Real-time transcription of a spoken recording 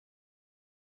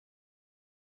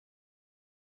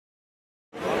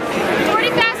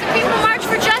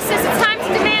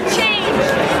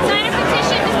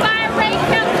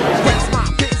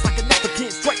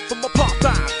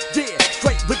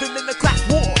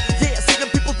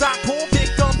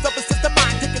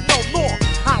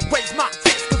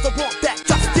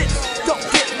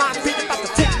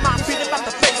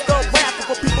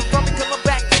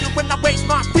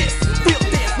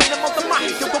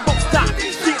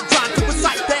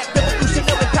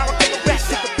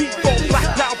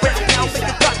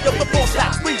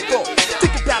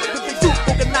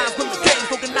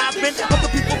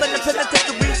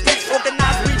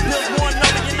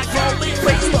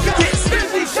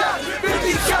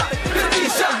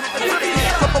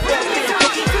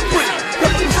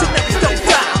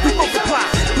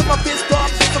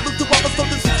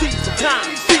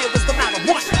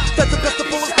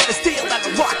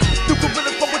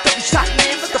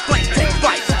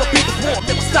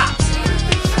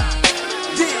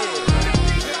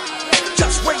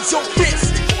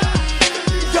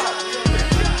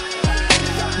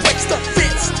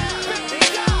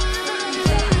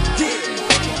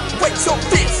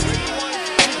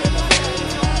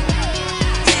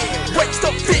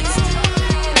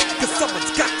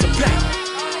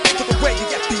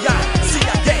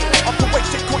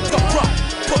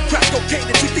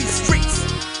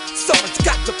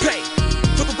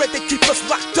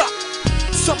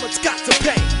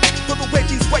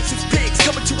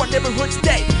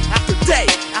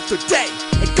after day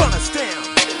ain't gonna stand.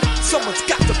 Someone's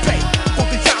got to pay for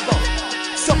the ammo.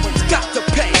 Someone's got to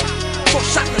pay for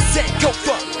shotguns and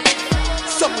gopher.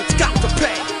 Someone's got to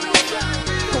pay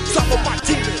for some of my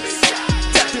demons.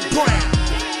 Devin Brown,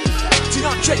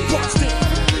 DeAndre Boston,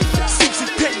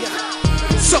 Susie Pena.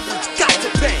 Someone's got to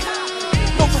pay.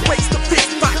 Know the ways to fix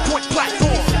 5-point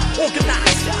platform.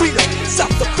 Organize, freedom,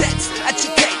 self-defense,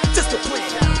 educate,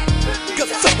 discipline.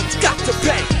 Cause someone's got to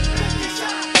pay.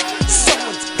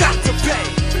 Someone's got to pay.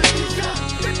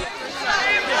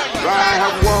 I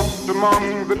have walked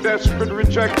among the desperate,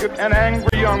 rejected, and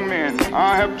angry young men.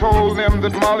 I have told them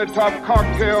that Molotov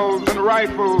cocktails and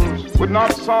rifles would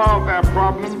not solve their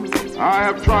problems. I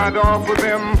have tried to offer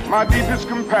them my deepest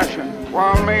compassion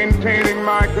while maintaining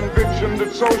my conviction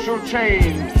that social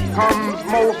change comes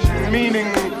most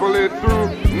meaningfully through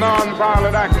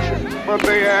nonviolent action. But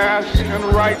they ask, and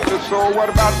rightly so, what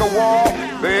about the war?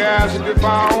 They ask if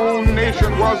our own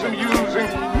nation wasn't using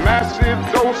massive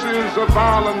doses of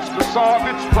violence to solve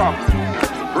its problems,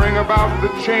 to bring about the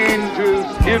changes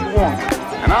it wants.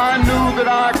 And I knew that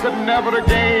I could never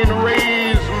again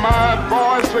raise my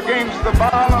voice against the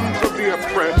violence of the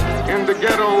oppressed in the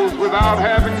ghettos without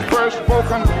having first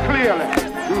spoken clearly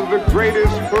to the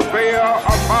greatest purveyor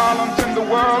of violence in the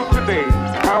world today,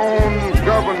 our own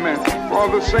government, for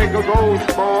the sake of those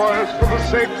boys, for the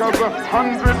sake of the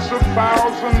hundreds of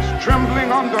thousands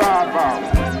trembling under our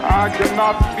violence. I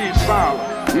cannot be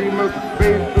silent. We must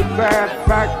face the sad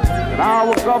fact that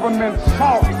our government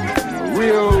sought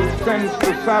real sense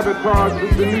to sabotage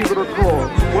the Geneva Accord.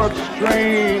 What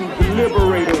strange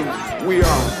liberators we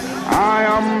are. I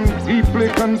am deeply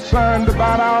concerned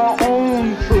about our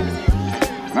own troops.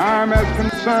 I'm as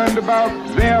concerned about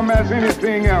them as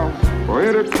anything else. For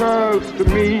it occurs to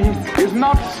me, it's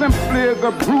not simply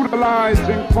the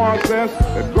brutalizing process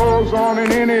that goes on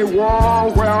in any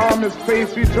war where armies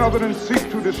face each other and seek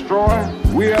to destroy.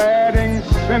 We are adding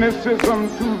cynicism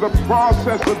to the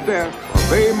process of death.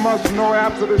 They must know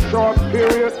after the short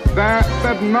period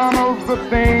that none of the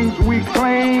things we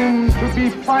claim to be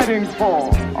fighting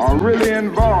for are really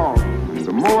involved.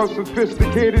 The more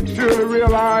sophisticated surely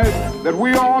realize that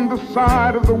we are on the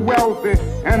side of the wealthy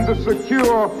and the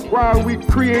secure while we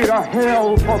create a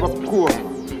hell for the poor.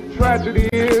 Tragedy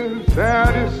is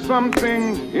there is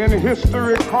something in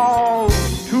history called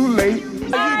too late.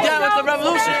 Are you down with the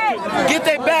revolution? Get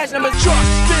that badge number.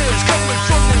 Justice coming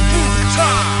from the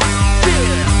rooftop.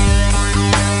 Yeah.